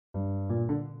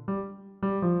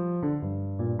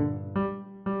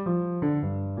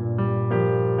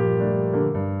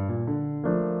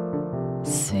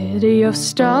City of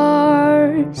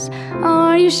stars,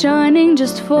 are you shining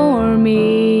just for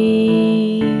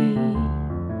me?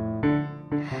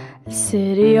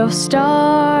 City of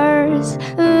stars,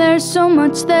 there's so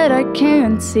much that I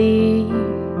can't see.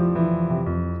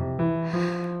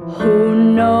 Who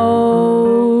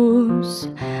knows?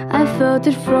 I felt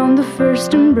it from the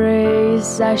first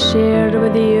embrace I shared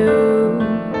with you,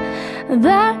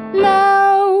 that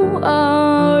now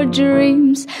our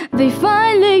dreams, they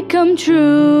finally come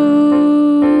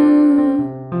true.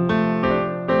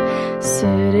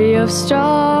 City of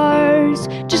stars,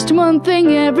 just one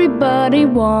thing everybody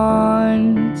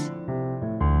wants.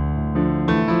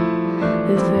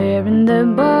 There in the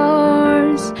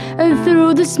bars and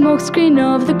through the smokescreen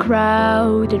of the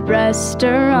crowded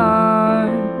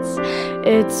restaurants,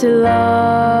 it's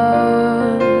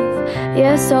love.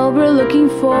 Yes, all we're looking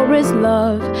for is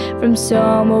love from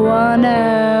someone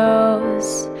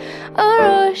else. A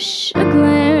rush, a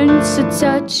glance, a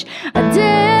touch, a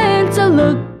dance, a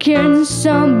look in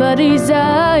somebody's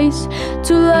eyes,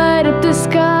 to light up the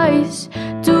skies,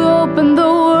 to open the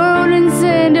world and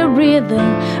send a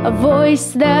rhythm, a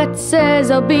voice that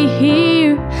says I'll be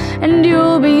here and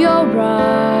you'll be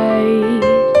alright.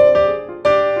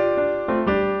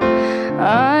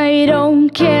 I don't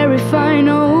care if I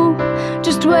know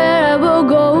just where I will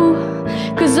go,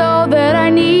 'cause all that I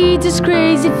need is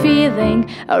crazy feeling,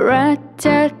 a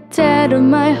rat-tat-tat of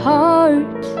my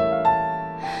heart.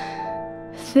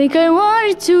 Think I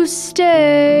wanted to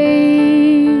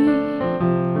stay.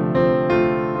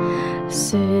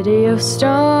 City of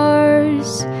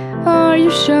stars, are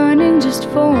you shining just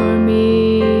for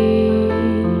me?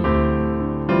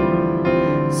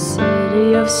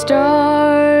 City of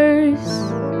stars,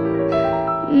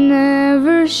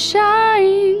 never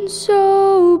shine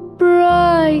so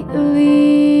brightly.